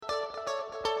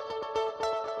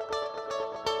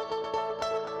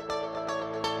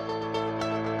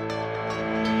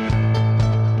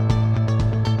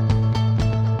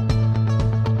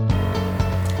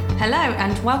Hello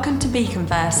and welcome to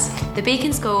Beaconverse, the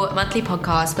Beacon School monthly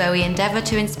podcast where we endeavour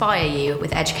to inspire you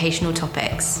with educational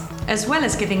topics, as well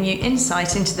as giving you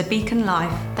insight into the Beacon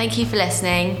life. Thank you for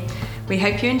listening. We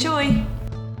hope you enjoy.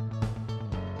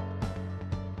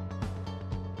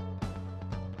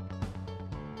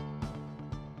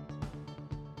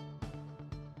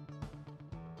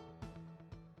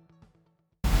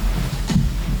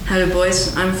 Hello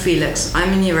boys, I'm Felix.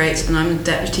 I'm in Year 8 and I'm the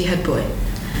Deputy Head Boy.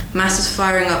 Maths is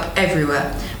firing up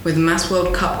everywhere, with the Maths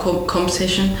World Cup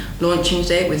competition launching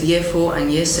today with Year 4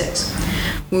 and Year 6.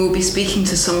 We will be speaking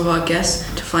to some of our guests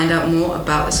to find out more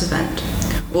about this event.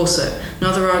 Also,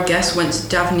 another of our guests went to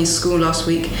Daphne's school last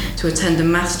week to attend a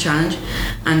maths challenge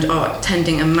and are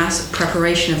attending a maths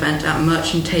preparation event at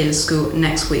Merchant Taylor's school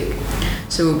next week.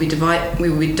 So we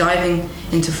will be diving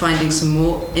into finding some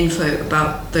more info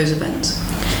about those events.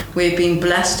 We have been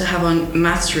blessed to have our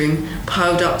maths room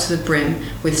piled up to the brim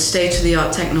with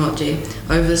state-of-the-art technology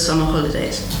over the summer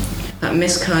holidays that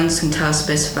Miss Kearns can tell us a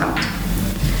bit about.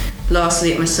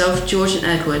 Lastly, myself, George and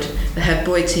Edward, the head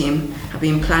boy team, have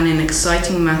been planning an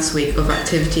exciting maths week of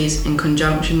activities in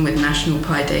conjunction with National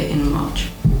Pie Day in March.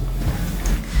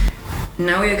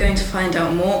 Now we are going to find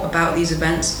out more about these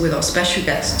events with our special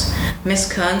guests, Miss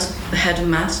Kearns, the head of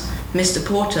maths, Mr.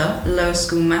 Porter, lower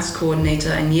school maths coordinator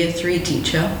and Year 3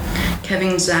 teacher,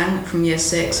 Kevin Zhang from Year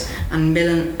 6 and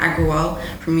Milan Agrawal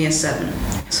from Year 7.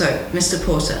 So, Mr.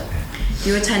 Porter,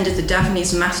 you attended the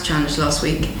Daphne's Maths Challenge last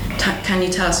week. Can you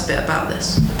tell us a bit about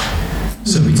this?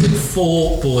 So we took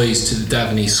 4 boys to the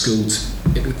Daphne school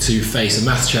to face a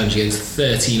maths challenge against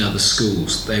 13 other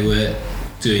schools. They were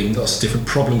doing lots of different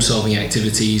problem-solving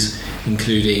activities,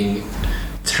 including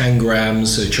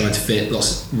tangrams, so trying to fit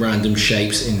lots of random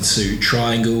shapes into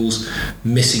triangles,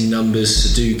 missing numbers,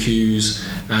 Sudokus,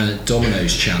 and a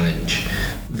dominoes challenge.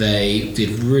 They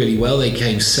did really well. They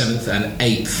came 7th and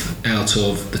 8th out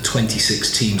of the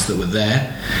 26 teams that were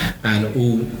there, and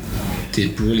all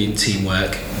did brilliant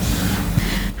teamwork.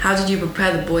 How did you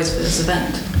prepare the boys for this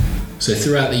event? So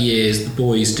throughout the years, the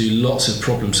boys do lots of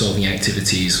problem-solving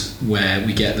activities where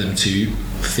we get them to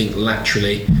think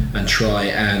laterally and try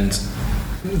and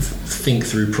think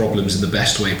through problems in the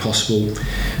best way possible.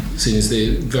 Since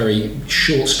the very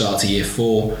short start to Year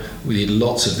 4, we did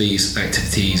lots of these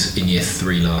activities in Year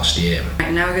 3 last year.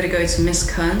 Right, now we're going to go to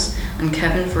Miss Kearns and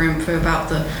Kevin for info about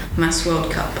the Maths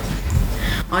World Cup.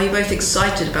 Are you both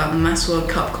excited about the Maths World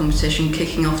Cup competition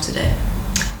kicking off today?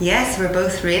 Yes, we're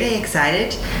both really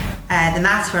excited. The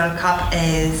Maths World Cup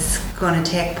is going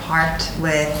to take part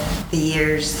with the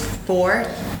years 4,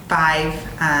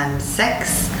 5 and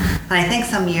 6, and I think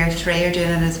some Year 3 are doing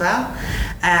it as well.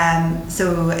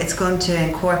 So it's going to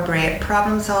incorporate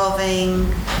problem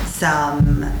solving,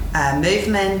 some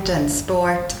movement and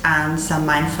sport, and some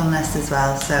mindfulness as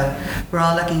well. So we're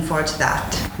all looking forward to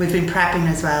that. We've been prepping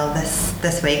as well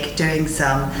this week, doing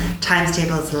some times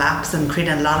tables, laps, and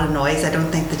creating a lot of noise. I don't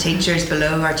think the teachers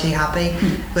below are too happy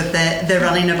with the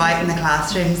running about in the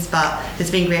classrooms, but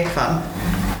it's been great fun.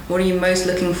 What are you most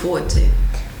looking forward to?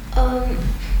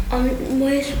 I'm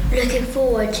most looking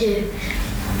forward to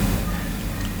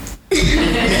I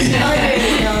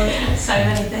don't know. So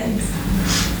many things.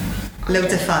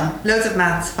 Loads of fun, loads of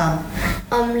maths fun.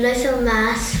 Loads of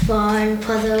maths fun,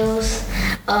 puzzles,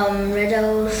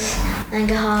 riddles, and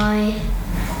high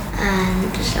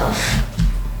and stuff.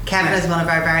 Kevin is one of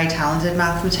our very talented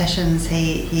mathematicians.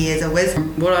 He is a whiz.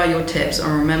 What are your tips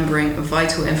on remembering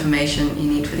vital information you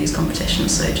need for these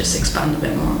competitions? So just expand a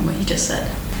bit more on what you just said.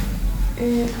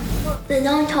 The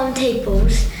 9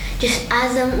 timetables, just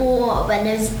add them all up, and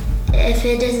if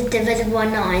it is divisible by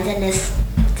 9, then it's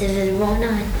divisible by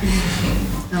 9.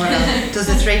 Does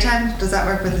that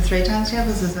work with the 3 times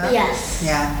tables as well? Yes.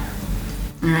 Yeah.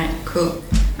 Alright, cool.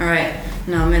 Alright,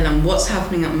 now Milan, what's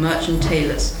happening at Merchant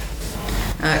Taylor's?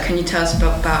 Can you tell us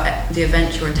about the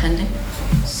event you're attending?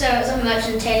 So it's at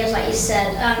Merchant Taylor's, like you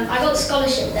said. I got a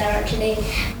scholarship there actually,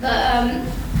 but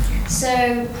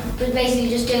so we're basically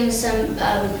just doing some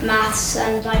maths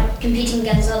and like competing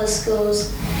against other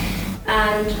schools,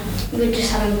 and we're just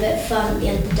having a bit of fun at the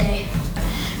end of the day.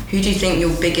 Who do you think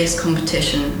your biggest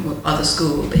competition with other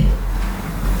school will be?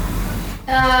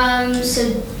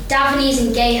 So Daphne's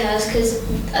and Gayhurst, because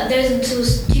those are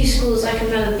 2 schools I can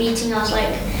remember beating us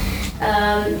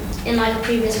in like a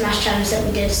previous maths challenge that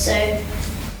we did. So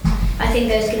I think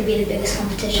those are going to be the biggest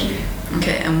competition.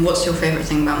 Okay, and what's your favourite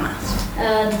thing about maths?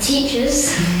 The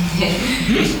teachers,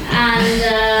 and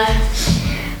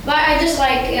but I just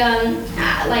like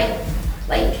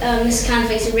Miss Kearns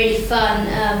makes it really fun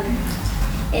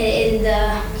in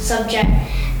the subject,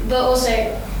 but also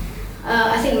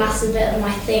I think maths is a bit of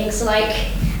my thing. So like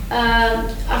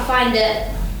I find it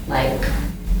like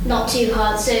not too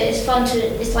hard, so it's fun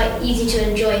it's like easy to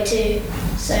enjoy too.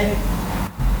 So.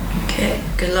 Okay,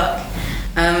 good luck.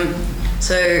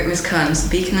 So Ms. Kearns,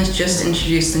 Beacon has just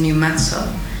introduced the new Maths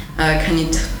Hub. Can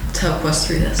you talk us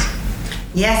through this?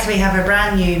 Yes, we have a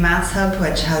brand new Maths Hub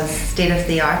which has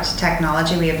state-of-the-art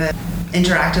technology. We have an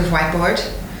interactive whiteboard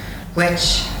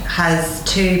which has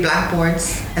 2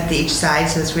 blackboards at each side,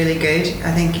 so it's really good.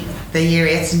 I think the year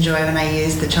 8s enjoy when I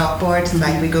use the chalkboard. It's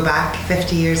like we go back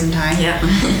 50 years in time. Yeah.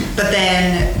 But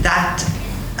then that,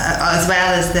 as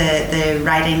well as the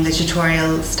writing, the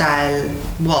tutorial style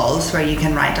walls where you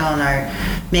can write on,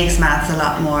 makes maths a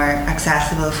lot more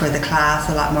accessible for the class,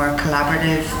 a lot more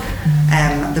collaborative.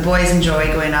 The boys enjoy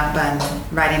going up and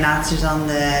writing answers on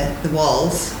the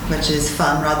walls, which is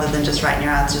fun rather than just writing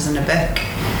your answers in a book.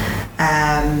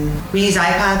 We use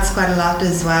iPads quite a lot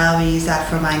as well. We use that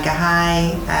for Manga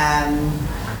High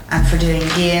and for doing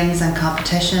games and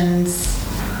competitions.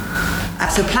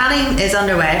 So planning is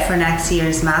underway for next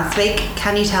year's Maths Week.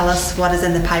 Can you tell us what is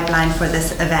in the pipeline for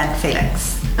this event,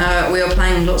 Felix? We are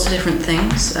planning lots of different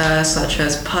things, such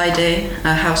as Pi Day,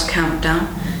 a house countdown,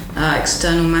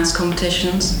 external maths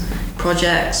competitions,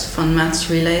 projects, fun maths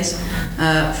relays,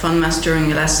 fun maths during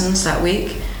your lessons that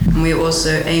week, and we're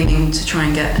also aiming to try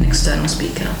and get an external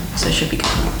speaker, so it should be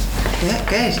good.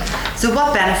 Good. So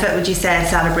what benefit would you say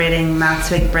celebrating Maths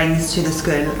Week brings to the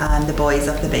school and the boys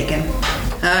of the Beacon?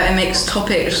 It makes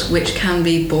topics which can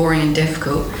be boring and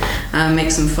difficult,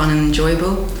 makes them fun and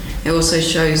enjoyable. It also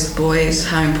shows the boys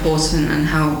how important and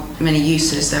how many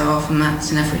uses there are for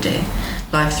maths in everyday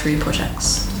life through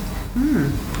projects.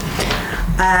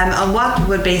 And what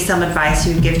would be some advice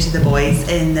you would give to the boys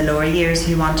in the lower years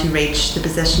who want to reach the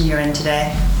position you're in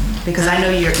today? Because I know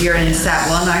you're in step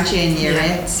 1, aren't you, in year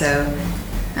 8? So.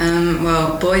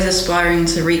 Well, boys aspiring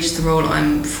to reach the role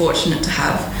I'm fortunate to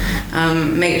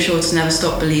have, make sure to never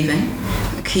stop believing,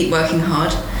 keep working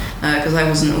hard, because I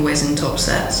wasn't always in top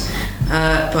sets,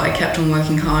 but I kept on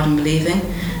working hard and believing,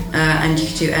 and you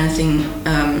can do anything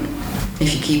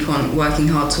if you keep on working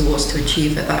hard towards to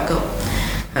achieve that goal.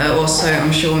 Also,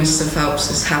 I'm sure Mr.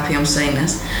 Phelps is happy I'm saying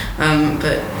this,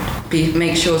 but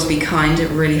make sure to be kind. It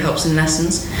really helps in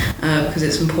lessons because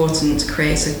it's important to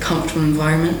create a comfortable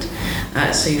environment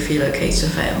so you feel okay to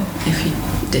fail if you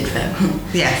did fail.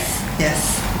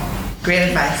 Yes. Great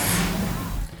advice.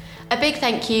 A big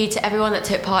thank you to everyone that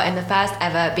took part in the first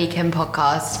ever Beacon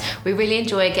podcast. We really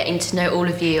enjoyed getting to know all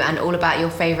of you and all about your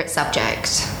favourite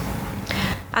subject.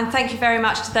 And thank you very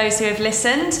much to those who have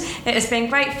listened. It has been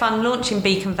great fun launching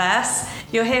Beaconverse.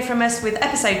 You'll hear from us with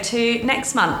episode 2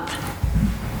 next month.